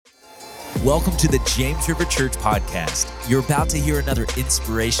Welcome to the James River Church podcast. You're about to hear another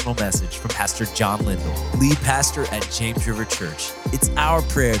inspirational message from Pastor John Lindell, lead pastor at James River Church. It's our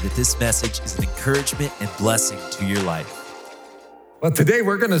prayer that this message is an encouragement and blessing to your life. Well, today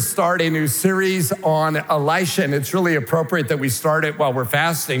we're going to start a new series on Elisha, and it's really appropriate that we start it while we're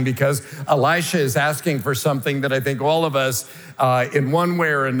fasting because Elisha is asking for something that I think all of us, in one way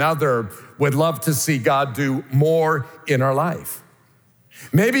or another, would love to see God do more in our life.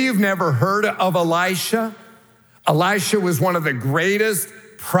 Maybe you've never heard of Elisha. Elisha was one of the greatest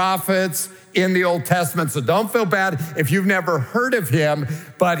prophets in the Old Testament, so don't feel bad if you've never heard of him,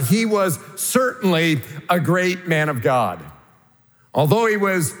 but he was certainly a great man of God. Although he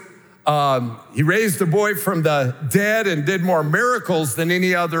raised a boy from the dead and did more miracles than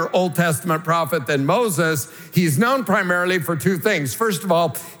any other Old Testament prophet than Moses, he's known primarily for two things. First of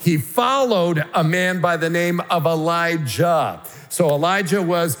all, he followed a man by the name of Elijah. So Elijah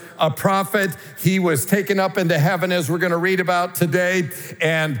was a prophet. He was taken up into heaven, as we're going to read about today,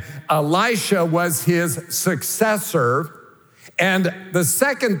 and Elisha was his successor. And the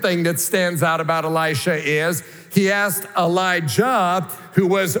second thing that stands out about Elisha is he asked Elijah, who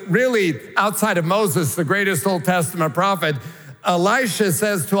was really, outside of Moses, the greatest Old Testament prophet. Elisha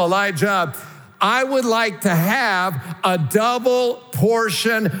says to Elijah, I would like to have a double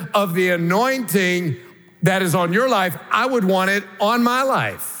portion of the anointing that is on your life. I would want it on my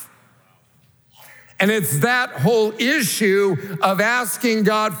life. And it's that whole issue of asking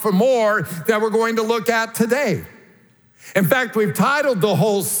God for more that we're going to look at today. In fact, we've titled the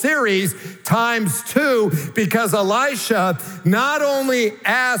whole series Times Two because Elisha not only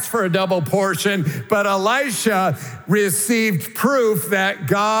asked for a double portion, but Elisha received proof that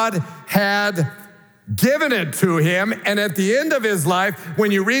God had given it to him. And at the end of his life,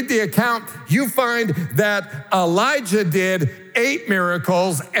 when you read the account, you find that Elijah did 8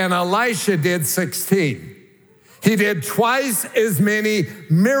 miracles and Elisha did 16. He did twice as many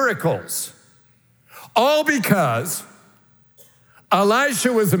miracles, all because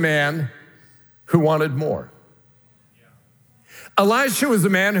Elisha was a man who wanted more. Elisha was a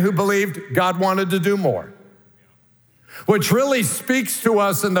man who believed God wanted to do more, which really speaks to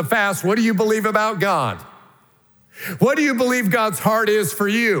us in the fast. What do you believe about God? What do you believe God's heart is for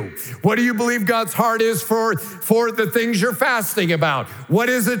you? What do you believe God's heart is for the things you're fasting about? What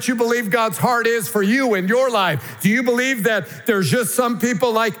is it you believe God's heart is for you in your life? Do you believe that there's just some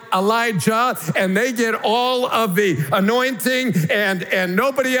people like Elijah and they get all of the anointing and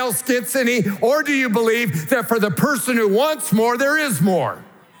nobody else gets any? Or do you believe that for the person who wants more, there is more?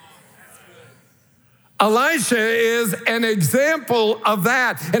 Elisha is an example of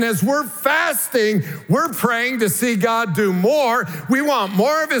that. And as we're fasting, we're praying to see God do more. We want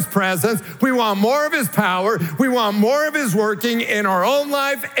more of his presence. We want more of his power. We want more of his working in our own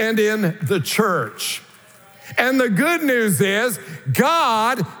life and in the church. And the good news is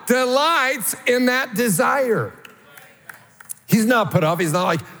God delights in that desire. He's not put off. He's not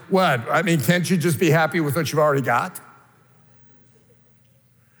like, what? I mean, can't you just be happy with what you've already got?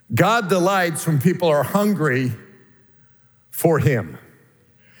 God delights when people are hungry for him,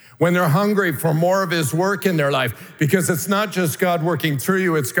 when they're hungry for more of his work in their life, because it's not just God working through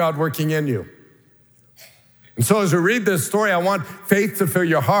you, it's God working in you. And so as we read this story, I want faith to fill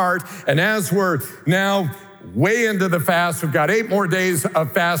your heart. And as we're now way into the fast, we've got 8 more days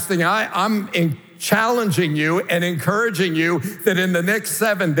of fasting. I'm challenging you and encouraging you that in the next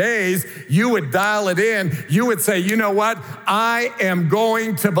 7 days, you would dial it in. You would say, you know what? I am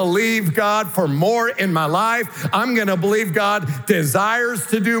going to believe God for more in my life. I'm going to believe God desires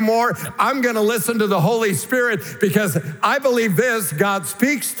to do more. I'm going to listen to the Holy Spirit because I believe this, God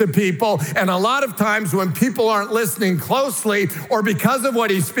speaks to people. And a lot of times when people aren't listening closely or because of what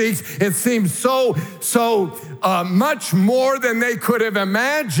he speaks, it seems so much more than they could have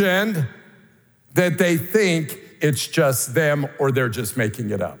imagined that they think it's just them or they're just making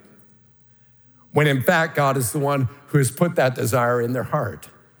it up. When in fact, God is the one who has put that desire in their heart.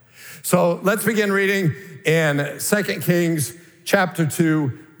 So let's begin reading in 2 Kings chapter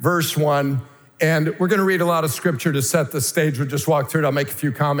 2, verse 1. And we're going to read a lot of scripture to set the stage. We'll just walk through it. I'll make a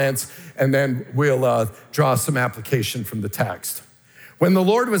few comments, and then we'll draw some application from the text. When the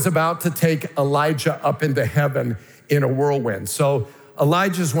Lord was about to take Elijah up into heaven in a whirlwind. So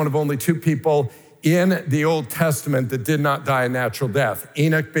Elijah is one of only 2 people in the Old Testament that did not die a natural death.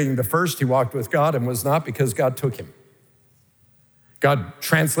 Enoch being the first, he walked with God and was not because God took him. God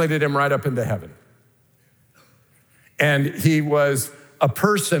translated him right up into heaven. And he was a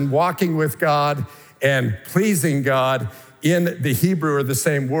person walking with God and pleasing God in the Hebrew are the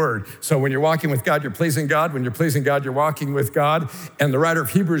same word. So when you're walking with God, you're pleasing God. When you're pleasing God, you're walking with God. And the writer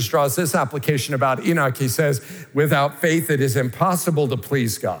of Hebrews draws this application about Enoch. He says, without faith, it is impossible to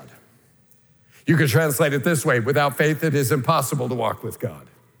please God. You could translate it this way: without faith, it is impossible to walk with God.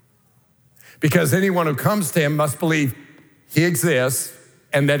 Because anyone who comes to him must believe he exists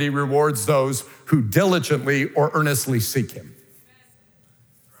and that he rewards those who diligently or earnestly seek him.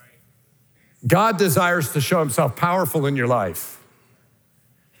 God desires to show himself powerful in your life.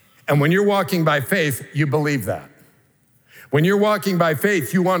 And when you're walking by faith, you believe that. When you're walking by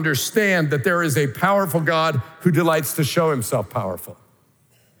faith, you understand that there is a powerful God who delights to show himself powerful.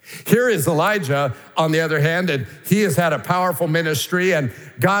 Here is Elijah, on the other hand, and he has had a powerful ministry, and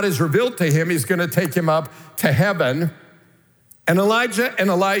God has revealed to him he's going to take him up to heaven. And Elijah and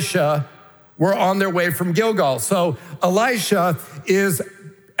Elisha were on their way from Gilgal. So Elisha is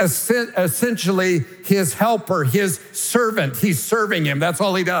essentially his helper, his servant. He's serving him. That's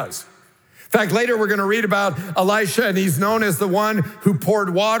all he does. In fact, later we're going to read about Elisha, and he's known as the one who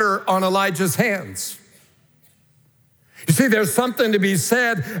poured water on Elijah's hands. You see, there's something to be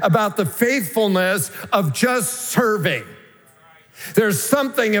said about the faithfulness of just serving. There's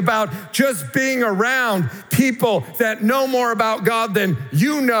something about just being around people that know more about God than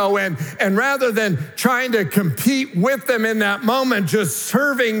you know, and rather than trying to compete with them in that moment, just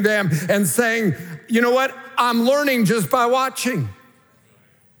serving them and saying, you know what, I'm learning just by watching.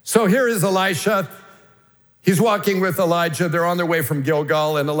 So here is Elisha. He's walking with Elijah. They're on their way from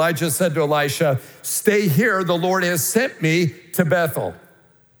Gilgal, and Elijah said to Elisha, stay here, the Lord has sent me to Bethel.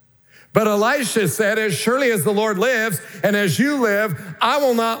 But Elisha said, as surely as the Lord lives and as you live, I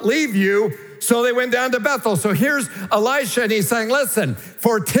will not leave you. So they went down to Bethel. So here's Elisha, and he's saying, listen,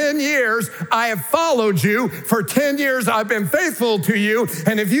 for 10 years, I have followed you. For 10 years, I've been faithful to you.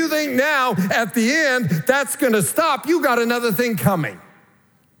 And if you think now at the end, that's going to stop, you got another thing coming.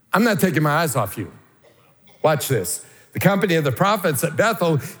 I'm not taking my eyes off you. Watch this. The company of the prophets at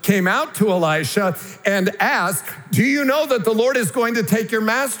Bethel came out to Elisha and asked, do you know that the Lord is going to take your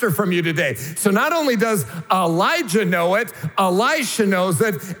master from you today? So not only does Elijah know it, Elisha knows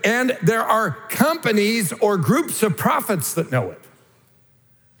it, and there are companies or groups of prophets that know it.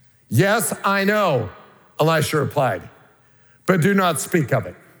 Yes, I know, Elisha replied, but do not speak of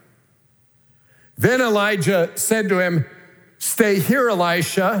it. Then Elijah said to him, stay here,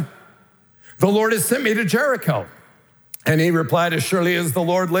 Elisha. The Lord has sent me to Jericho. And he replied, as surely as the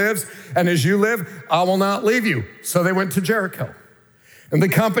Lord lives and as you live, I will not leave you. So they went to Jericho. And the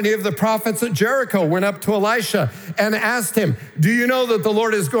company of the prophets at Jericho went up to Elisha and asked him, do you know that the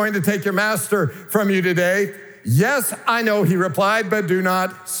Lord is going to take your master from you today? Yes, I know, he replied, but do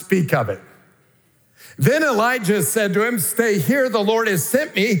not speak of it. Then Elijah said to him, stay here, the Lord has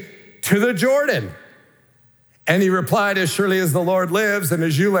sent me to the Jordan. And he replied, as surely as the Lord lives and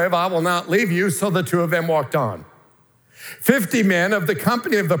as you live, I will not leave you. So the two of them walked on. 50 men of the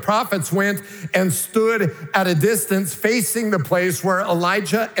company of the prophets went and stood at a distance facing the place where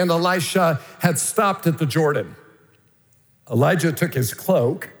Elijah and Elisha had stopped at the Jordan. Elijah took his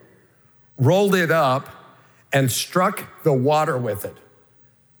cloak, rolled it up, and struck the water with it.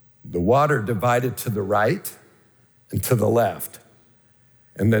 The water divided to the right and to the left.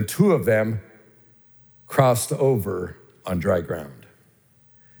 And then two of them crossed over on dry ground.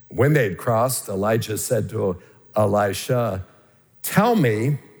 When they had crossed, Elijah said to Elisha, tell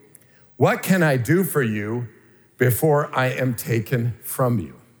me, what can I do for you before I am taken from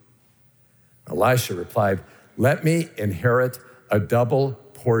you? Elisha replied, let me inherit a double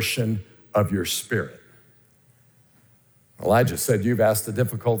portion of your spirit. Elijah said, you've asked a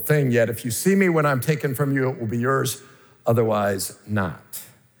difficult thing, yet if you see me when I'm taken from you, it will be yours, otherwise not.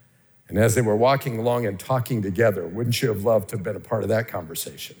 And as they were walking along and talking together, wouldn't you have loved to have been a part of that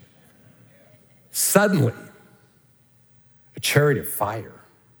conversation? Suddenly, a chariot of fire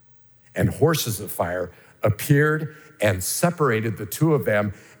and horses of fire appeared and separated the two of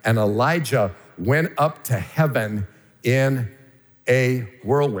them, and Elijah went up to heaven in a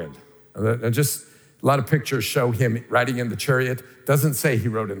whirlwind. And just a lot of pictures show him riding in the chariot. Doesn't say he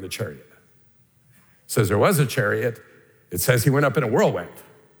rode in the chariot. It says there was a chariot. It says he went up in a whirlwind.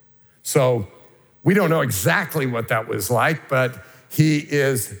 So we don't know exactly what that was like, but he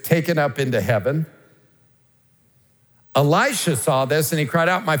is taken up into heaven. Elisha saw this and he cried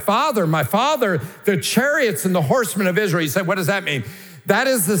out, my father, the chariots and the horsemen of Israel. He said, what does that mean? That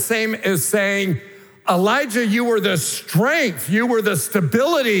is the same as saying, Elijah, you were the strength, you were the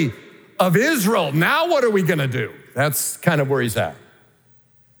stability of Israel. Now what are we gonna do? That's kind of where he's at.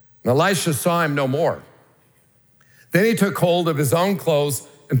 And Elisha saw him no more. Then he took hold of his own clothes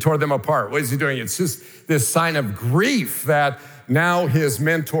and tore them apart. What is he doing? It's just this sign of grief that now his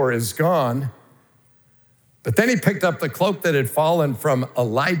mentor is gone. But then he picked up the cloak that had fallen from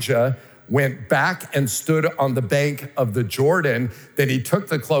Elijah, went back and stood on the bank of the Jordan. Then he took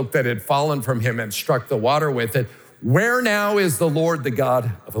the cloak that had fallen from him and struck the water with it. Where now is the Lord, the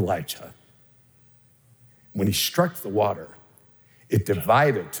God of Elijah? When he struck the water, it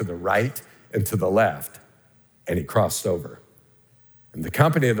divided to the right and to the left, and he crossed over. And the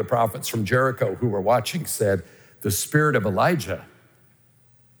company of the prophets from Jericho who were watching said, the spirit of Elijah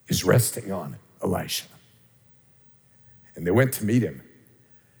is resting on Elisha. And they went to meet him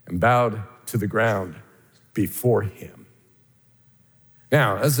and bowed to the ground before him.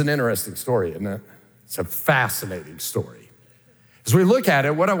 Now, that's an interesting story, isn't it? It's a fascinating story. As we look at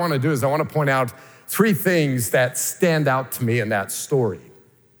it, what I want to do is I want to point out three things that stand out to me in that story.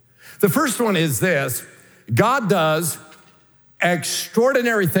 The first one is this: God does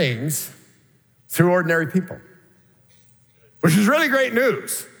extraordinary things through ordinary people, which is really great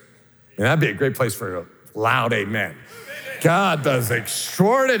news. And that'd be a great place for a loud amen. God does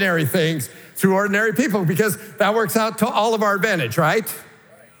extraordinary things through ordinary people because that works out to all of our advantage, right?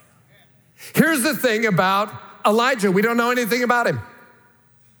 Here's the thing about Elijah. We don't know anything about him.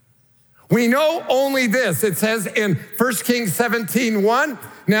 We know only this. It says in 1 Kings 17:1,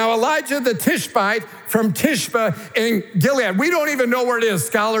 now Elijah the Tishbite from Tishba in Gilead. We don't even know where it is.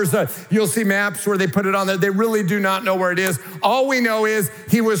 Scholars, you'll see maps where they put it on there. They really do not know where it is. All we know is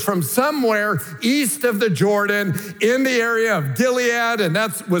he was from somewhere east of the Jordan in the area of Gilead, and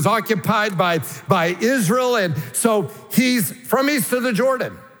that was occupied by Israel. And so he's from east of the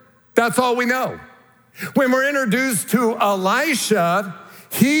Jordan. That's all we know. When we're introduced to Elisha,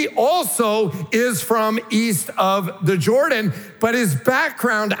 he also is from east of the Jordan, but his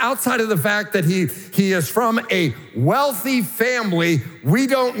background, outside of the fact that he is from a wealthy family, we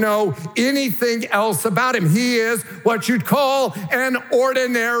don't know anything else about him. He is what you'd call an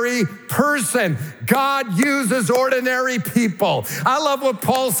ordinary person. God uses ordinary people. I love what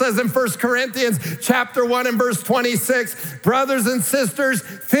Paul says in 1 Corinthians chapter 1 and verse 26. Brothers and sisters,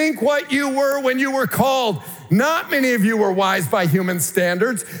 think what you were when you were called. Not many of you were wise by human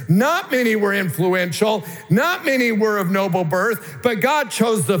standards. Not many were influential. Not many were of noble birth. But God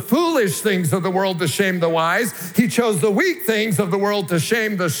chose the foolish things of the world to shame the wise. He chose the weak things of the world to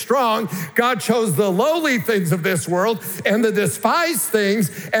shame the strong. God chose the lowly things of this world and the despised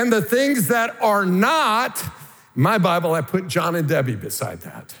things and the things that are not. In my Bible, I put John and Debbie beside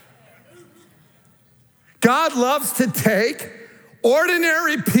that. God loves to take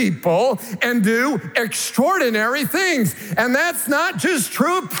ordinary people and do extraordinary things. And that's not just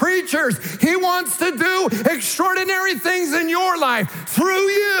true of preachers. He wants to do extraordinary things in your life through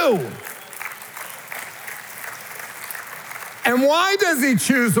you. And why does he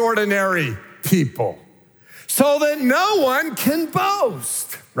choose ordinary people? So that no one can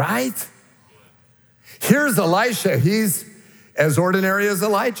boast, right? Here's Elisha. He's as ordinary as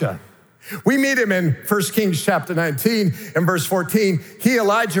Elijah. We meet him in 1 Kings chapter 19 and verse 14. He,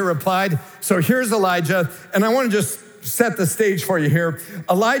 Elijah, replied. So here's Elijah, and I want to just set the stage for you here.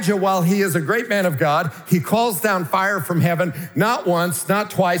 Elijah, while he is a great man of God, he calls down fire from heaven, not once, not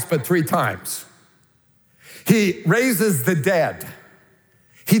twice, but 3 times. He raises the dead.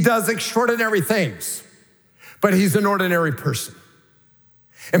 He does extraordinary things, but he's an ordinary person.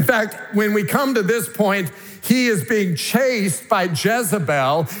 In fact, when we come to this point, he is being chased by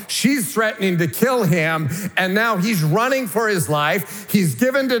Jezebel. She's threatening to kill him, and now he's running for his life. He's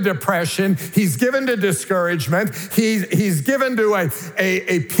given to depression. He's given to discouragement. He's given to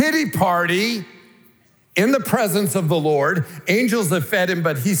a pity party in the presence of the Lord. Angels have fed him,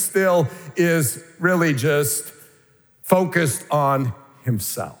 but he still is really just focused on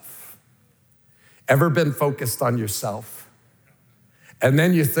himself. Ever been focused on yourself? And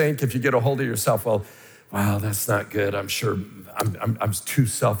then you think, if you get a hold of yourself, well, wow, that's not good. I'm sure I'm too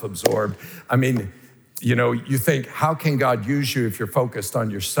self-absorbed. I mean, you think, how can God use you if you're focused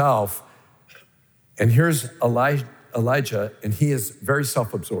on yourself? And here's Elijah, and he is very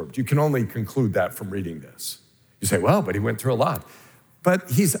self-absorbed. You can only conclude that from reading this. You say, well, but he went through a lot.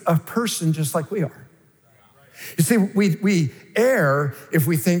 But he's a person just like we are. You see, we err if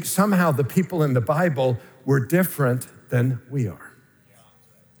we think somehow the people in the Bible were different than we are.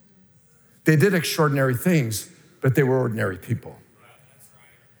 They did extraordinary things, but they were ordinary people.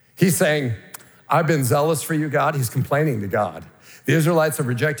 He's saying, I've been zealous for you, God. He's complaining to God. The Israelites have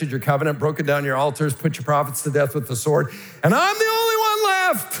rejected your covenant, broken down your altars, put your prophets to death with the sword, and I'm the only one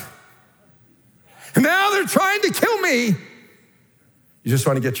left. And now they're trying to kill me. You just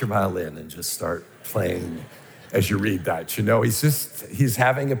want to get your violin and just start playing as you read that. He's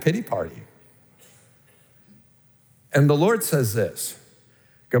having a pity party. And the Lord says this,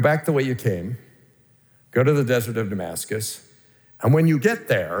 go back the way you came, go to the desert of Damascus, and when you get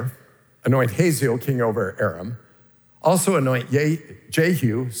there, anoint Hazael, king over Aram, also anoint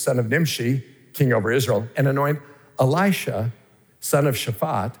Jehu, son of Nimshi, king over Israel, and anoint Elisha, son of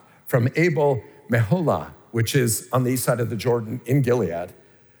Shaphat, from Abel Meholah, which is on the east side of the Jordan in Gilead,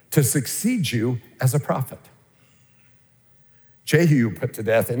 to succeed you as a prophet. Jehu you put to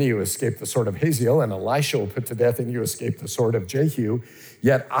death, and you escaped the sword of Hazael, and Elisha will put to death, and you escaped the sword of Jehu.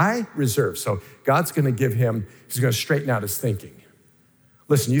 Yet I reserve. So God's going to give him, he's going to straighten out his thinking.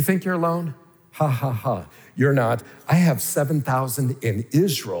 Listen, you think you're alone? Ha, ha, ha. You're not. I have 7,000 in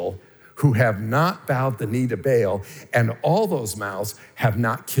Israel who have not bowed the knee to Baal, and all those mouths have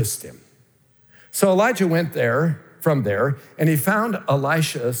not kissed him. So Elijah went from there, and he found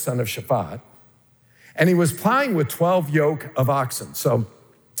Elisha, son of Shaphat, and he was plowing with 12 yoke of oxen. So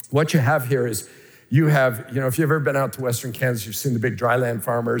what you have here is you have, if you've ever been out to Western Kansas, you've seen the big dryland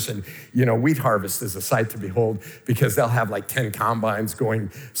farmers, and, wheat harvest is a sight to behold because they'll have like 10 combines going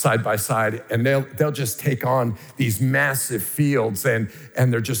side by side, and they'll just take on these massive fields, and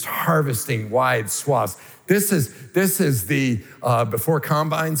they're just harvesting wide swaths. This is the, before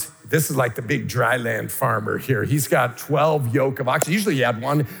combines, this is like the big dryland farmer here. He's got 12 yoke of oxen. Usually you had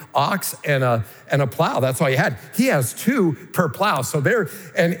one ox and a plow. That's all you had. He has 2 per plow. So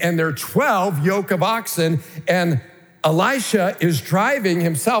they're 12 yoke of oxen, and Elisha is driving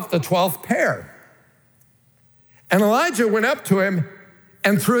himself the 12th pair. And Elijah went up to him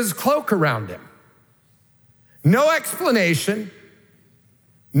and threw his cloak around him. No explanation,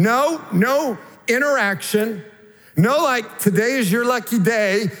 no interaction. No, like, today is your lucky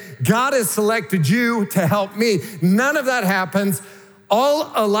day. God has selected you to help me. None of that happens.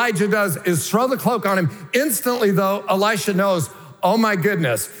 All Elijah does is throw the cloak on him. Instantly, though, Elisha knows, oh my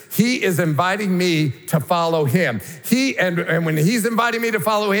goodness, he is inviting me to follow him. And when he's inviting me to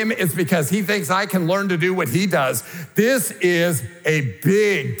follow him, it's because he thinks I can learn to do what he does. This is a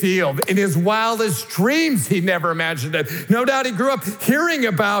big deal. In his wildest dreams, he never imagined it. No doubt he grew up hearing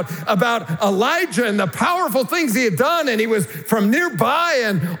about Elijah and the powerful things he had done, and he was from nearby,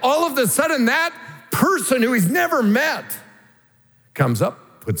 and all of a sudden that person who he's never met comes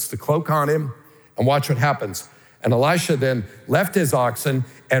up, puts the cloak on him, and watch what happens. And Elisha then left his oxen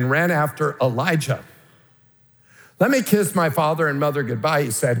and ran after Elijah. Let me kiss my father and mother goodbye,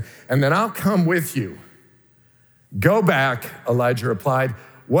 he said, and then I'll come with you. Go back, Elijah replied.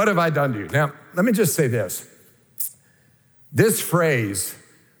 What have I done to you? Now, let me just say this. This phrase,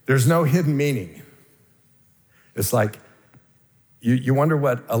 there's no hidden meaning. It's like, you wonder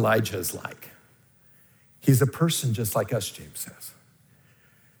what Elijah is like. He's a person just like us, James says.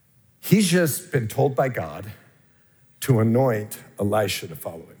 He's just been told by God to anoint Elisha to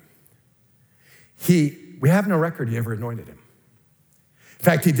follow him. We have no record he ever anointed him. In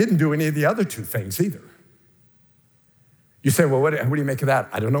fact, he didn't do any of the other 2 things either. You say, well, what do you make of that?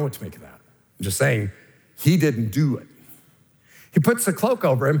 I don't know what to make of that. I'm just saying, he didn't do it. He puts the cloak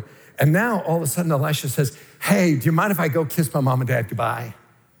over him, and now all of a sudden Elisha says, hey, do you mind if I go kiss my mom and dad goodbye?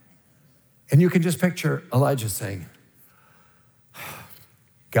 And you can just picture Elijah saying,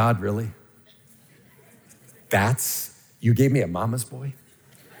 God, really? You gave me a mama's boy?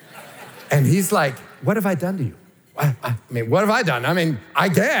 And he's like, what have I done to you? What have I done? I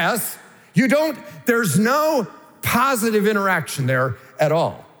guess. There's no positive interaction there at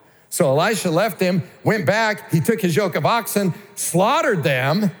all. So Elisha left him, went back, he took his yoke of oxen, slaughtered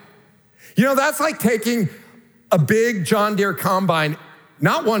them. That's like taking a big John Deere combine,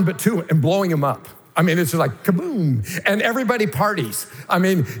 not 1, but 2, and blowing them up. It's just like kaboom, and everybody parties.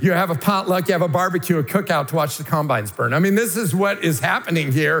 You have a potluck, you have a barbecue, a cookout to watch the combines burn. This is what is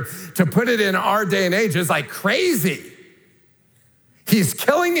happening here. To put it in our day and age, it's like crazy. He's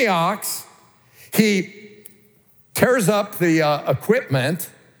killing the ox. He tears up the equipment.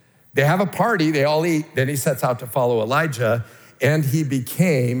 They have a party, they all eat. Then he sets out to follow Elijah, and he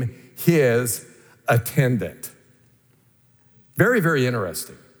became his attendant. Very, very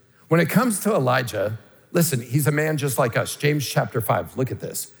interesting. When it comes to Elijah, listen, he's a man just like us. James chapter 5, look at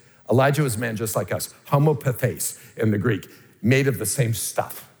this. Elijah was a man just like us. Homopathes in the Greek, made of the same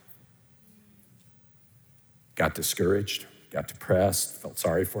stuff. Got discouraged, got depressed, felt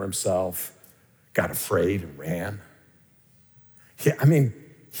sorry for himself, got afraid and ran.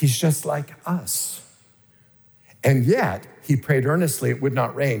 He's just like us. And yet, he prayed earnestly it would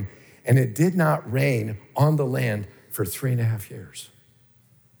not rain, and it did not rain on the land for 3.5 years.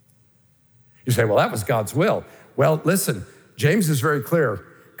 You say, well, that was God's will. Well, listen, James is very clear.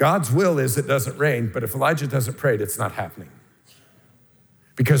 God's will is it doesn't rain, but if Elijah doesn't pray, it's not happening.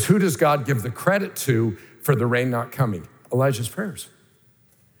 Because who does God give the credit to for the rain not coming? Elijah's prayers.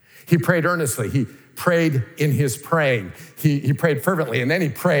 He prayed earnestly. He prayed in his praying. He prayed fervently, and then he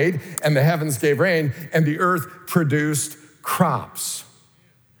prayed, and the heavens gave rain, and the earth produced crops.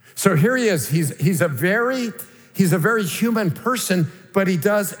 So here he is. He's a very human person, but he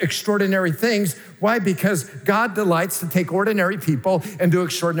does extraordinary things. Why? Because God delights to take ordinary people and do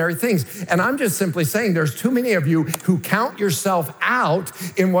extraordinary things. And I'm just simply saying there's too many of you who count yourself out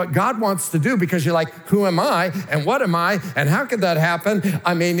in what God wants to do because you're like, who am I and what am I and how could that happen?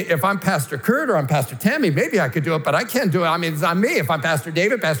 I mean, if I'm Pastor Kurt or I'm Pastor Tammy, maybe I could do it, but I can't do it. I mean, it's not me. If I'm Pastor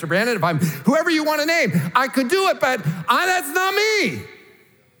David, Pastor Brandon, if I'm whoever you want to name, I could do it, but that's not me.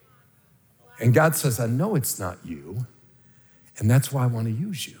 And God says, I know it's not you. And that's why I want to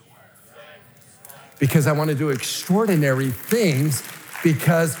use you. Because I want to do extraordinary things,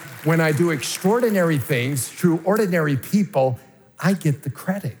 because when I do extraordinary things through ordinary people, I get the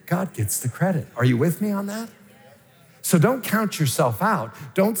credit. God gets the credit. Are you with me on that? So don't count yourself out.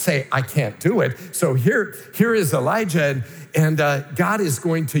 Don't say, I can't do it. So here is Elijah, and God is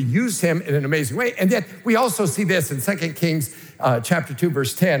going to use him in an amazing way. And yet we also see this in 2 Kings chapter 2,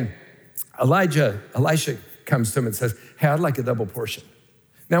 verse 10. Elisha comes to him and says, hey, I'd like a double portion.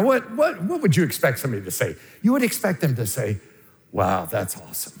 Now, what would you expect somebody to say? You would expect them to say, wow, that's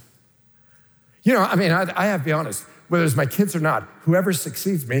awesome. You know, I mean, I have to be honest, whether it's my kids or not, whoever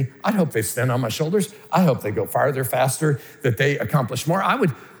succeeds me, I'd hope they stand on my shoulders. I hope they go farther, faster, that they accomplish more. I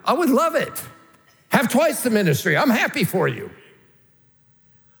would love it. Have twice the ministry. I'm happy for you.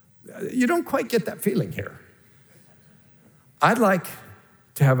 You don't quite get that feeling here. I'd like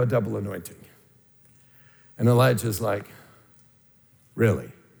to have a double anointing. And Elijah's like, really?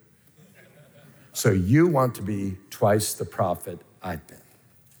 So you want to be twice the prophet I've been?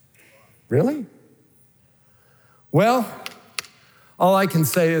 Really? Well, all I can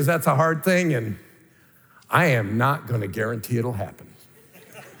say is that's a hard thing, and I am not going to guarantee it'll happen.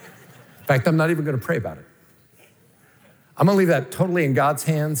 In fact, I'm not even going to pray about it. I'm going to leave that totally in God's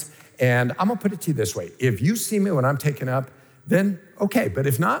hands, and I'm going to put it to you this way. If you see me when I'm taken up, then okay, but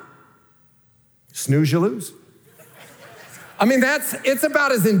if not, snooze, you lose. I mean, it's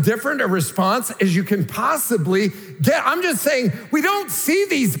about as indifferent a response as you can possibly get. I'm just saying, we don't see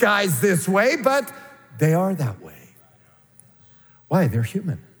these guys this way, but they are that way. Why? They're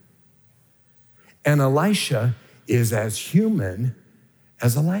human. And Elisha is as human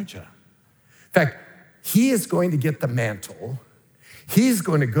as Elijah. In fact, he is going to get the mantle. He's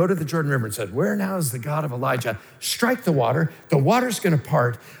going to go to the Jordan River and said, where now is the God of Elijah? Strike the water. The water's going to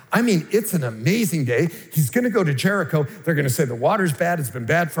part. I mean, it's an amazing day. He's going to go to Jericho. They're going to say, the water's bad. It's been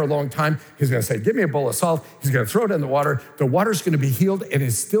bad for a long time. He's going to say, give me a bowl of salt. He's going to throw it in the water. The water's going to be healed and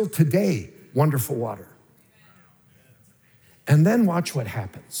is still today wonderful water. And then watch what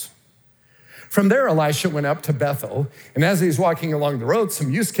happens. From there, Elisha went up to Bethel. And as he was walking along the road,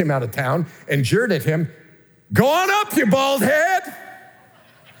 some youths came out of town and jeered at him. Go on up, you bald head.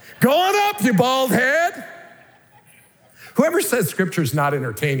 Go on up, you bald head. Whoever says scripture's not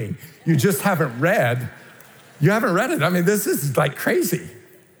entertaining, you just haven't read. You haven't read it. I mean, this is like crazy.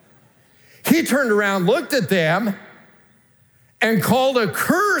 He turned around, looked at them, and called a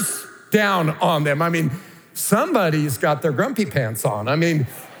curse down on them. I mean, somebody's got their grumpy pants on. I mean,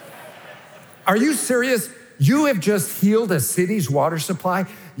 are you serious? You have just healed a city's water supply.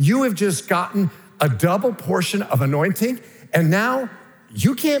 You have just gotten a double portion of anointing, and now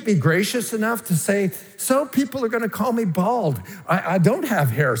you can't be gracious enough to say, so people are going to call me bald. I don't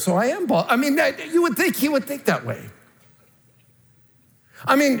have hair, so I am bald. I mean, you would think he would think that way.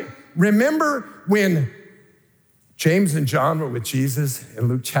 I mean, remember when James and John were with Jesus in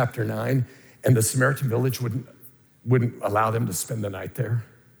Luke chapter 9, and the Samaritan village wouldn't allow them to spend the night there?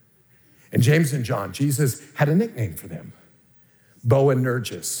 And James and John, Jesus had a nickname for them,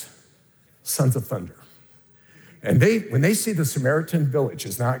 Boanerges, sons of thunder. And when they see the Samaritan village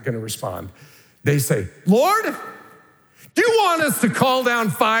is not going to respond, they say, Lord, do you want us to call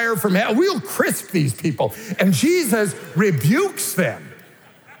down fire from hell? We'll crisp these people. And Jesus rebukes them.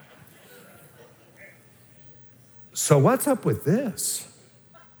 So what's up with this?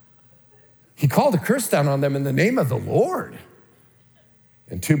 He called a curse down on them in the name of the Lord.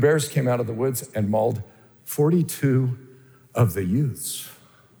 And 2 bears came out of the woods and mauled 42 of the youths.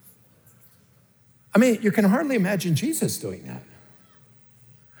 I mean, you can hardly imagine Jesus doing that.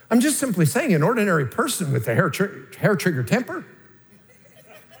 I'm just simply saying, an ordinary person with a hair trigger temper.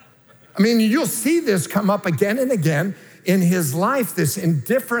 I mean, you'll see this come up again and again in his life, this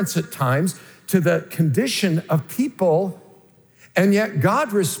indifference at times to the condition of people. And yet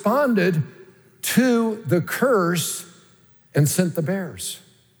God responded to the curse and sent the bears.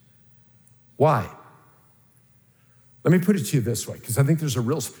 Why? Let me put it to you this way, because I think there's a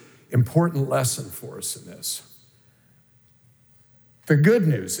real important lesson for us in this. The good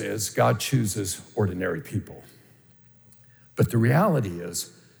news is God chooses ordinary people. But the reality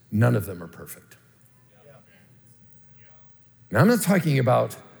is none of them are perfect. Now, I'm not talking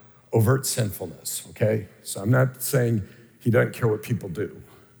about overt sinfulness, okay? So I'm not saying he doesn't care what people do.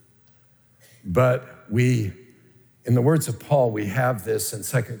 But we, in the words of Paul, we have this in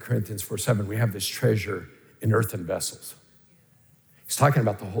 2 Corinthians 4:7, we have this treasure in earthen vessels. He's talking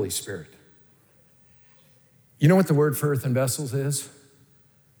about the Holy Spirit. You know what the word for earthen vessels is?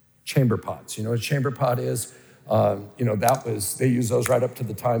 Chamber pots. You know what a chamber pot is? They used those right up to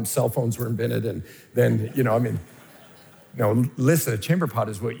the time cell phones were invented. And then, no, listen, a chamber pot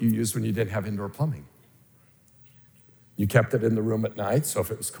is what you used when you didn't have indoor plumbing. You kept it in the room at night, so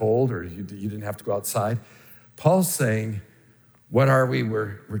if it was cold or you didn't have to go outside. Paul's saying, what are we?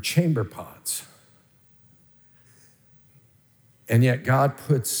 We're chamber pots. And yet God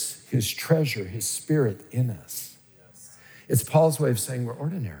puts his treasure, his spirit in us. It's Paul's way of saying we're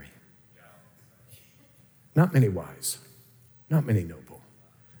ordinary. Not many wise, not many noble,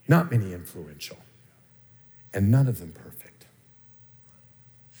 not many influential, and none of them perfect.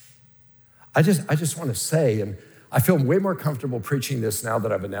 I just want to say, and I feel way more comfortable preaching this now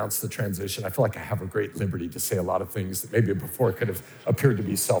that I've announced the transition. I feel like I have a great liberty to say a lot of things that maybe before could have appeared to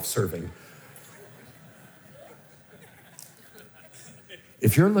be self-serving.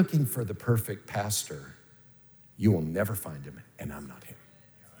 If you're looking for the perfect pastor, you will never find him, and I'm not him.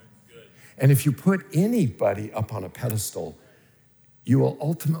 And if you put anybody up on a pedestal, you will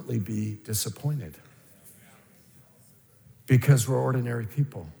ultimately be disappointed because we're ordinary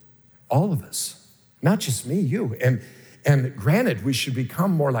people, all of us, not just me, you. And granted, we should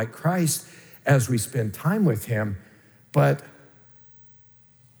become more like Christ as we spend time with him, but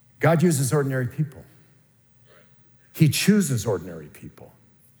God uses ordinary people. He chooses ordinary people.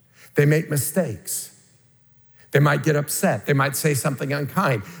 They make mistakes. They might get upset. They might say something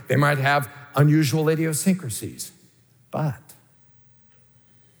unkind. They might have unusual idiosyncrasies. But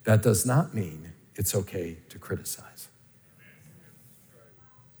that does not mean it's okay to criticize.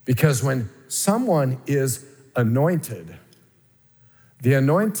 Because when someone is anointed, the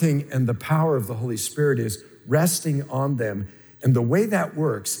anointing and the power of the Holy Spirit is resting on them. And the way that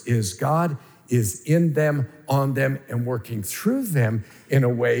works is God is in them, on them, and working through them in a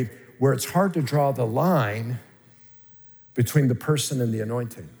way where it's hard to draw the line between the person and the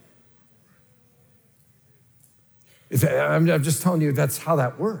anointing. I'm just telling you that's how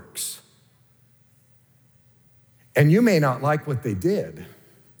that works. And you may not like what they did,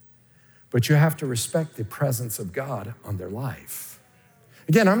 but you have to respect the presence of God on their life.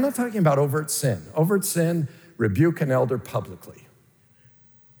 Again, I'm not talking about overt sin. Overt sin, rebuke an elder publicly.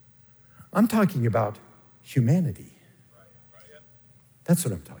 I'm talking about humanity. That's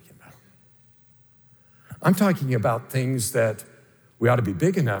what I'm talking about. I'm talking about things that we ought to be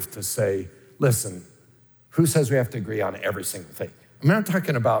big enough to say, listen, who says we have to agree on every single thing? I'm not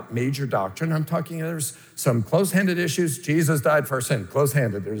talking about major doctrine. I'm talking there's some close-handed issues. Jesus died for our sin,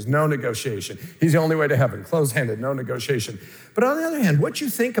 close-handed. There's no negotiation. He's the only way to heaven, close-handed, no negotiation. But on the other hand, what you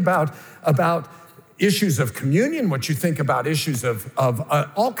think about issues of communion, what you think about issues of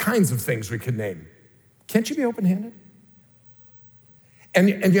all kinds of things we could name, can't you be open-handed?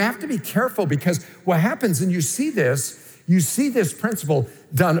 And you have to be careful because what happens, and you see this principle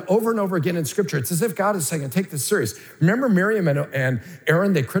done over and over again in Scripture. It's as if God is saying, and take this serious. Remember Miriam and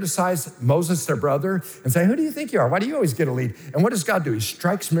Aaron, they criticized Moses, their brother, and say, who do you think you are? Why do you always get a lead? And what does God do? He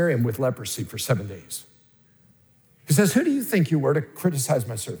strikes Miriam with leprosy for 7 days. He says, who do you think you were to criticize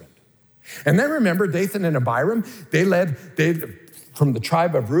my servant? And then remember Dathan and Abiram, they from the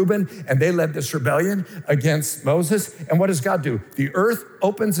tribe of Reuben, and they led this rebellion against Moses. And what does God do? The earth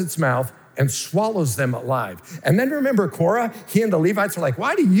opens its mouth and swallows them alive. And then remember Korah, he and the Levites are like,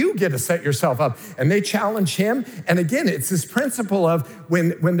 why do you get to set yourself up? And they challenge him. And again, it's this principle of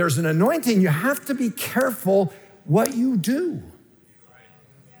when there's an anointing, you have to be careful what you do.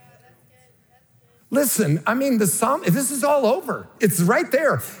 Listen, the psalm, this is all over. It's right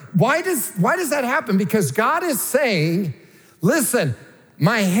there. Why does that happen? Because God is saying, listen,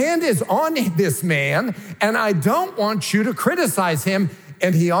 my hand is on this man, and I don't want you to criticize him.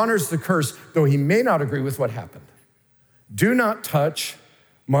 And he honors the curse, though he may not agree with what happened. Do not touch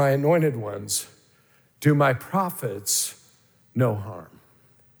my anointed ones. Do my prophets no harm.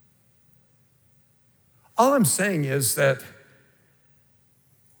 All I'm saying is that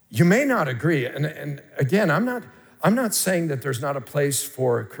you may not agree. And again, I'm I'm not saying that there's not a place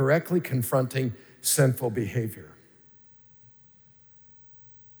for correctly confronting sinful behavior.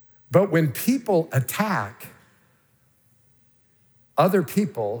 But when people attack other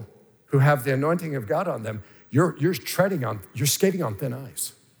people who have the anointing of God on them, you're skating on thin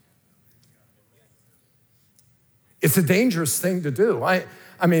ice. It's a dangerous thing to do. I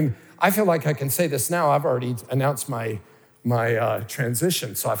mean, I feel like I can say this now. I've already announced my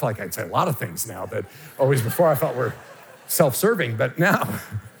transition, so I feel like I can say a lot of things now that always before I thought were self-serving, but now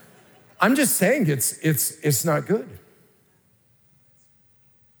I'm just saying it's not good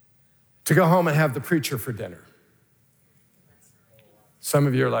to go home and have the preacher for dinner. Some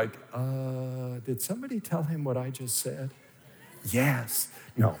of you are like, did somebody tell him what I just said? Yes.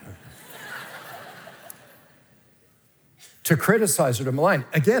 No. To criticize or to malign.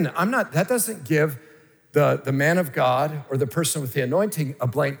 Again, that doesn't give the man of God or the person with the anointing a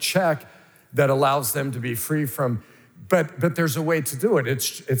blank check that allows them to be free from, but there's a way to do it.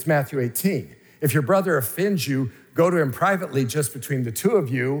 It's Matthew 18. If your brother offends you, go to him privately just between the two of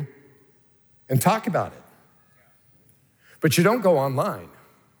you and talk about it. But you don't go online,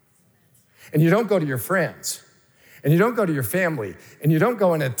 and you don't go to your friends, and you don't go to your family, and you don't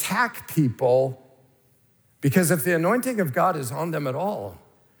go and attack people, because if the anointing of God is on them at all,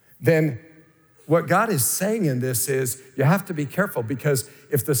 then what God is saying in this is you have to be careful, because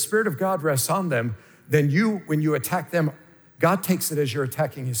if the Spirit of God rests on them, then when you attack them, God takes it as you're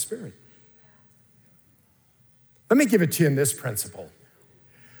attacking his Spirit. Let me give it to you in this principle.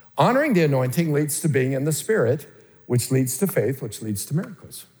 Honoring the anointing leads to being in the Spirit, which leads to faith, which leads to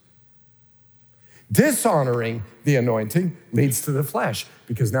miracles. Dishonoring the anointing leads to the flesh,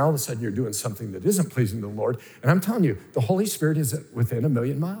 because now all of a sudden you're doing something that isn't pleasing to the Lord. And I'm telling you, the Holy Spirit isn't within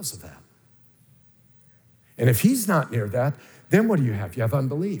 1,000,000 miles of that. And if he's not near that, then what do you have? You have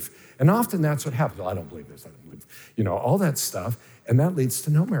unbelief. And often that's what happens. Well, I don't believe this, I don't believe, all that stuff. And that leads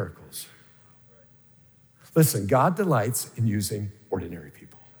to no miracles. Listen, God delights in using ordinary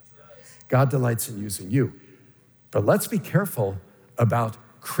people. God delights in using you. But let's be careful about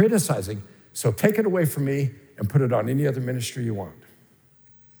criticizing. So take it away from me and put it on any other ministry you want.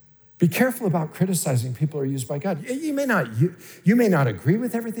 Be careful about criticizing people who are used by God. You may not agree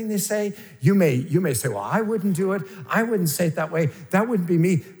with everything they say. You may say, well, I wouldn't do it. I wouldn't say it that way. That wouldn't be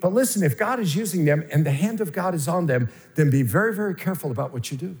me. But listen, if God is using them and the hand of God is on them, then be very, very careful about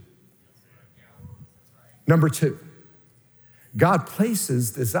what you do. Number 2, God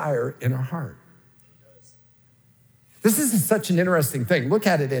places desire in our heart. This is such an interesting thing. Look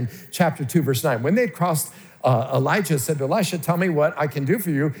at it in chapter 2, verse 9. When they'd crossed, Elijah said to Elisha, tell me what I can do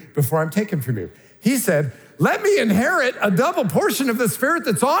for you before I'm taken from you. He said, let me inherit a double portion of the Spirit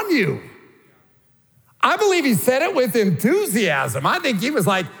that's on you. I believe he said it with enthusiasm. I think he was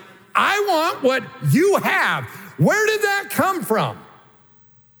like, I want what you have. Where did that come from?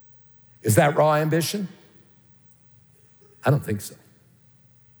 Is that raw ambition? I don't think so.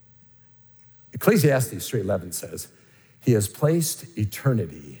 Ecclesiastes 3:11 says, he has placed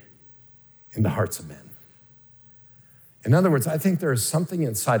eternity in the hearts of men. In other words, I think there is something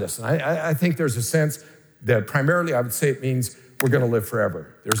inside us, and I think there's a sense that primarily I would say it means we're going to live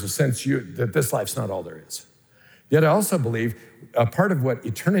forever. There's a sense that this life's not all there is. Yet I also believe a part of what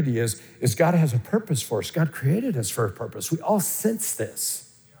eternity is God has a purpose for us. God created us for a purpose. We all sense this.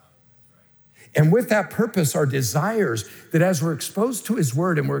 And with that purpose are desires that as we're exposed to his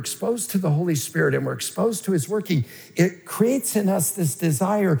word and we're exposed to the Holy Spirit and we're exposed to his working, it creates in us this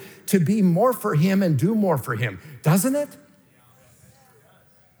desire to be more for him and do more for him, doesn't it?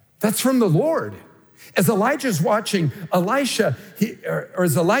 That's from the Lord. As Elijah's watching Elisha, or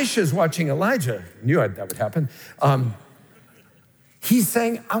as Elisha is watching Elijah, I knew that would happen, he's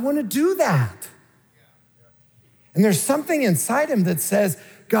saying, I want to do that. And there's something inside him that says,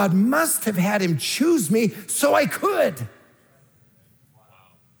 God must have had him choose me so I could.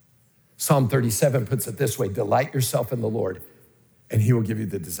 Psalm 37 puts it this way, delight yourself in the Lord, and he will give you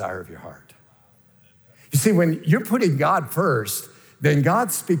the desire of your heart. You see, when you're putting God first, then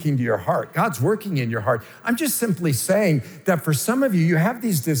God's speaking to your heart. God's working in your heart. I'm just simply saying that for some of you, you have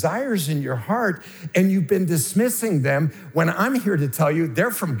these desires in your heart, and you've been dismissing them when I'm here to tell you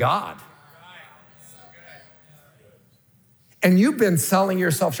they're from God. And you've been selling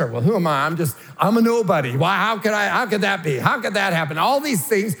yourself short. Well, who am I? I'm a nobody. Why? How could that be? How could that happen? All these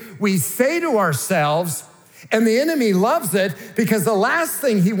things we say to ourselves, And the enemy loves it because the last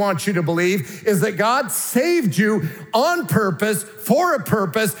thing he wants you to believe is that God saved you on purpose, for a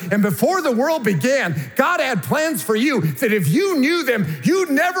purpose, and before the world began, God had plans for you that if you knew them, you'd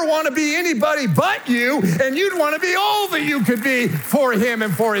never want to be anybody but you, and you'd want to be all that you could be for him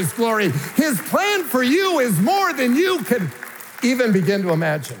and for his glory. His plan for you is more than you could even begin to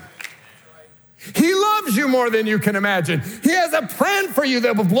imagine. He loves you more than you can imagine. He has a plan for you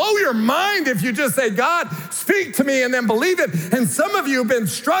that will blow your mind if you just say, God, speak to me, and then believe it. And some of you have been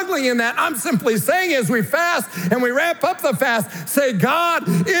struggling in that. I'm simply saying as we fast and we wrap up the fast, say, God,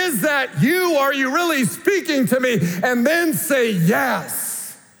 is that you? Are you really speaking to me? And then say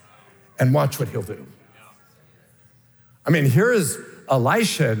yes, and watch what he'll do. I mean, here is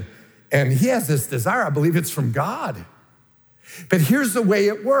Elisha, and he has this desire. I believe it's from God. But here's the way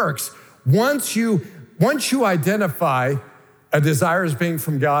it works. Once you identify a desire as being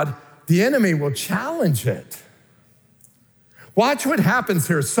from God, the enemy will challenge it. Watch what happens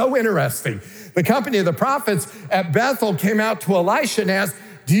here. It's so interesting. The company of the prophets at Bethel came out to Elisha and asked,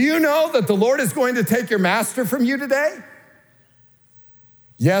 do you know that the Lord is going to take your master from you today?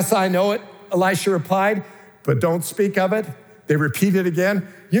 Yes, I know it, Elisha replied, but don't speak of it. They repeat it again.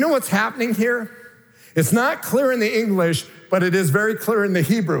 You know what's happening here? It's not clear in the English, but it is very clear in the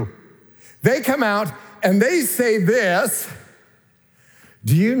Hebrew. They come out and they say this,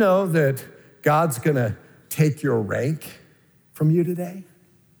 do you know that God's gonna take your rank from you today?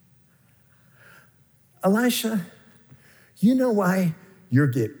 Elisha, you know why you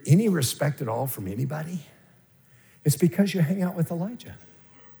get any respect at all from anybody? It's because you hang out with Elijah.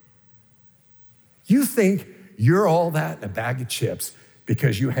 You think you're all that in a bag of chips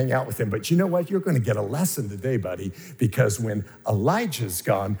because you hang out with him. But you know what? You're going to get a lesson today, buddy, because when Elijah's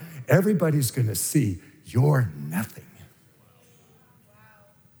gone, everybody's going to see you're nothing.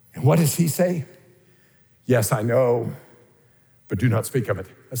 And what does he say? Yes, I know, but do not speak of it.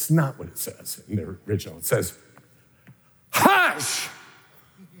 That's not what it says in the original. It says, hush,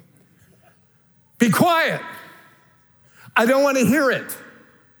 be quiet. I don't want to hear it.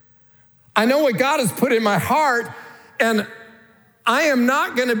 I know what God has put in my heart, and I am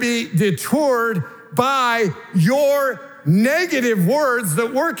not going to be detoured by your negative words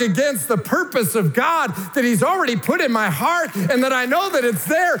that work against the purpose of God that he's already put in my heart, and that I know that it's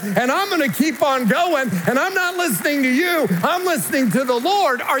there, and I'm going to keep on going, and I'm not listening to you. I'm listening to the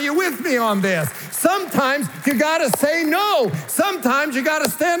Lord. Are you with me on this? Sometimes you got to say no. Sometimes you got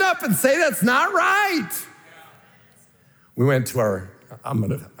to stand up and say that's not right. We went to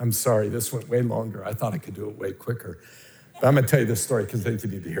I'm sorry, this went way longer. I thought I could do it way quicker. But I'm going to tell you this story because I think you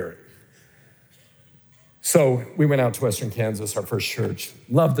need to hear it. So we went out to Western Kansas, our first church.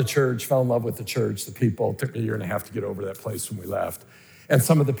 Loved the church, fell in love with the church, the people. It took me a year and a half to get over that place when we left. And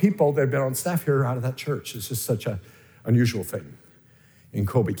some of the people that had been on staff here are out of that church. It's just such an unusual thing in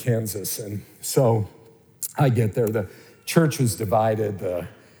Colby, Kansas. And so I get there. The church was divided. The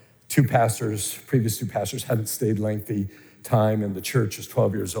previous two pastors hadn't stayed lengthy time, and the church was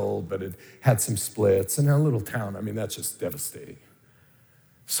 12 years old, but it had some splits. And in a little town, I mean, that's just devastating.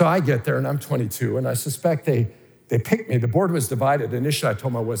 So I get there, and I'm 22, and I suspect they picked me. The board was divided. Initially, I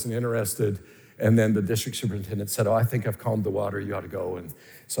told them I wasn't interested, and then the district superintendent said, I think I've calmed the water. You ought to go. And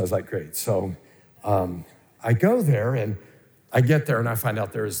so I was like, great. So I go there, and I get there, and I find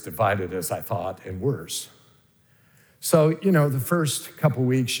out they're as divided as I thought, and worse. So, the first couple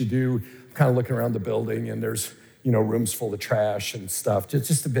weeks you do kind of looking around the building, and there's rooms full of trash and stuff.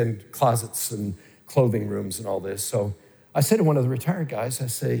 Just have been closets and clothing rooms and all this. So I say to one of the retired guys, I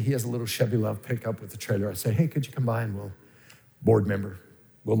say, he has a little Chevy Love pickup with a trailer. I say, hey, could you come by and board member,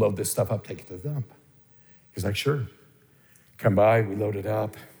 we'll load this stuff up, take it to the dump. He's like, sure. Come by, we load it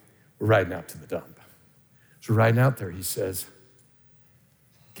up. We're riding out to the dump. So we're riding out there, he says,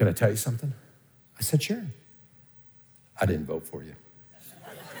 can I tell you something? I said, sure. I didn't vote for you.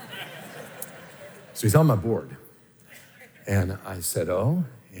 So he's on my board. And I said, oh,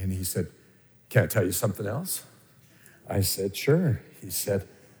 and he said, can I tell you something else? I said, sure. He said,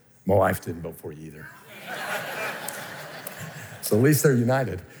 my wife didn't vote for you either. So at least they're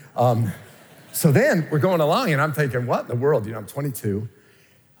united. So then we're going along, and I'm thinking, what in the world? I'm 22.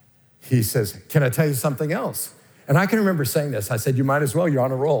 He says, can I tell you something else? And I can remember saying this. I said, you might as well. You're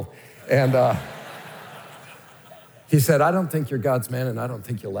on a roll. And he said, I don't think you're God's man, and I don't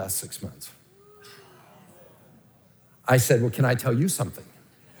think you'll last 6 months. I said, well, can I tell you something?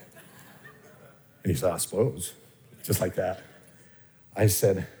 And he said, I suppose, just like that. I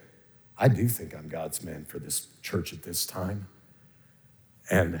said, I do think I'm God's man for this church at this time.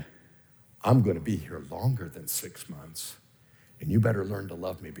 And I'm going to be here longer than 6 months. And you better learn to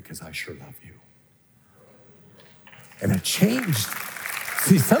love me because I sure love you. And it changed.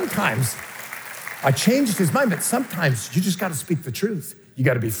 See, sometimes I changed his mind, but sometimes you just got to speak the truth. You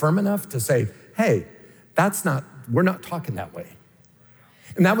got to be firm enough to say, hey, we're not talking that way.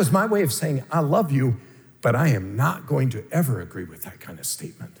 And that was my way of saying, I love you, but I am not going to ever agree with that kind of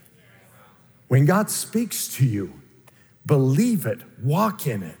statement. When God speaks to you, believe it, walk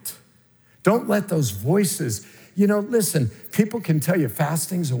in it. Don't let those voices, listen, people can tell you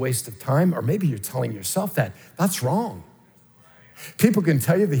fasting's a waste of time, or maybe you're telling yourself that. That's wrong. People can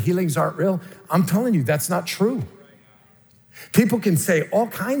tell you the healings aren't real. I'm telling you, that's not true. People can say all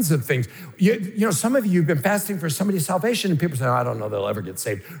kinds of things. Some of you have been fasting for somebody's salvation, and people say, I don't know they'll ever get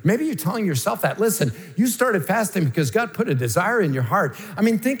saved. Maybe you're telling yourself that. Listen, you started fasting because God put a desire in your heart. I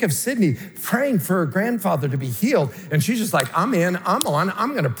mean, think of Sydney praying for her grandfather to be healed, and she's just like, I'm in, I'm on,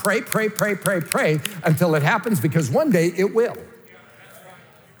 I'm going to pray until it happens, because one day it will.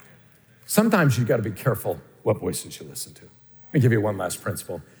 Sometimes you got to be careful what voices you listen to. Let me give you one last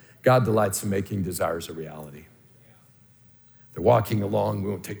principle. God delights in making desires a reality. They're walking along. We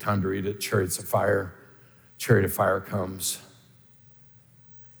won't take time to read it. Chariot of fire comes.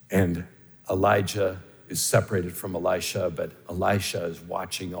 And Elijah is separated from Elisha, but Elisha is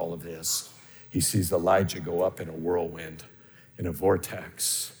watching all of this. He sees Elijah go up in a whirlwind, in a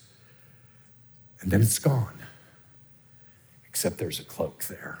vortex. And then it's gone, except there's a cloak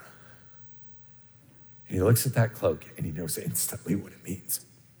there. And he looks at that cloak and he knows instantly what it means.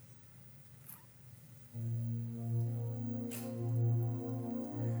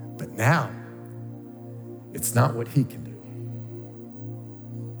 But now, it's not what he can do.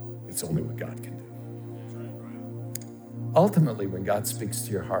 It's only what God can do. Ultimately, when God speaks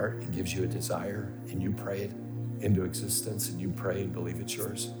to your heart and gives you a desire and you pray it into existence and you pray and believe it's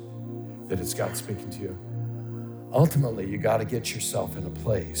yours, that it's God speaking to you, ultimately, you got to get yourself in a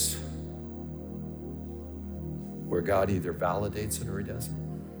place where God either validates it or he doesn't.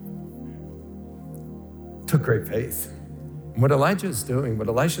 It took great faith. And what Elisha is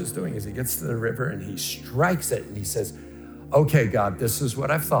doing is he gets to the river and he strikes it and he says, okay, God, this is what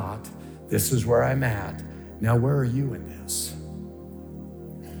I've thought. This is where I'm at. Now, where are you in this?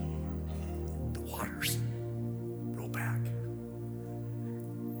 The waters roll back.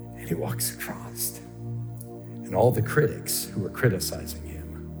 And he walks across. And all the critics who are criticizing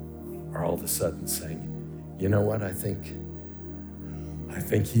him are all of a sudden saying, you know what, I think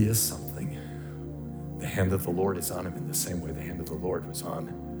he is something. The hand of the Lord is on him in the same way the hand of the Lord was on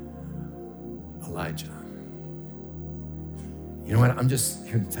Elijah. You know what? I'm just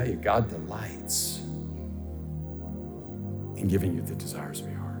here to tell you, God delights in giving you the desires of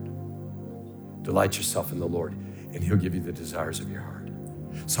your heart. Delight yourself in the Lord, and he'll give you the desires of your heart.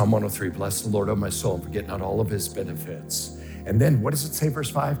 Psalm 103, bless the Lord, O my soul, and forget not all of his benefits. And then what does it say, verse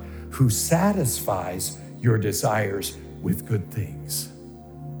 5? Who satisfies your desires with good things,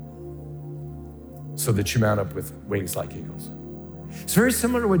 so that you mount up with wings like eagles. It's very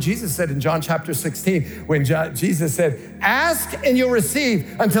similar to what Jesus said in John chapter 16, when Jesus said, ask and you'll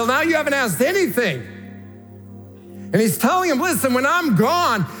receive. Until now you haven't asked anything. And he's telling him, listen, when I'm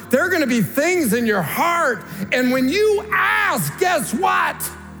gone, there are gonna be things in your heart. And when you ask, guess what?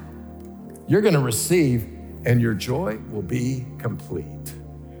 You're gonna receive, and your joy will be complete.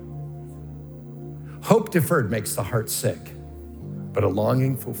 Hope deferred makes the heart sick, but a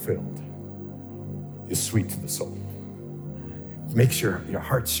longing fulfilled is sweet to the soul. It makes your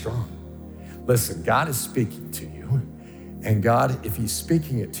heart strong. Listen, God is speaking to you, and God, if he's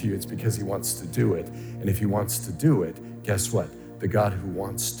speaking it to you, it's because he wants to do it. And if he wants to do it, guess what? The God who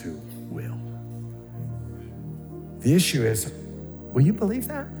wants to will. The issue is, will you believe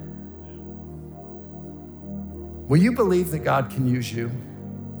that? Will you believe that God can use you?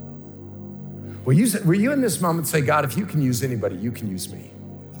 Will you in this moment say, God, if you can use anybody, you can use me?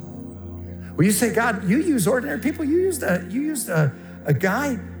 Will you say, God, you use ordinary people? You used a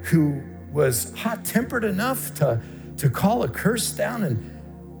guy who was hot-tempered enough to call a curse down and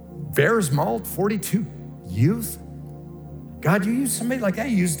Bears mauled 42 youth? God, you use somebody like that.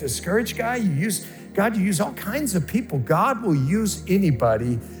 You use a discouraged guy. You use all kinds of people. God will use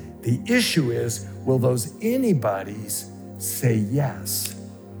anybody. The issue is, will those anybodies say yes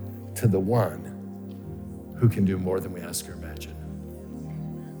to the one who can do more than we ask or imagine?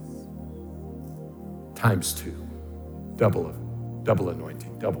 Times 2, double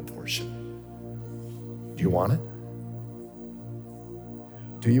anointing, double portion. Do you want it?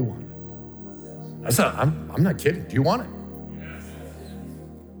 Do you want it? I'm not kidding. Do you want it?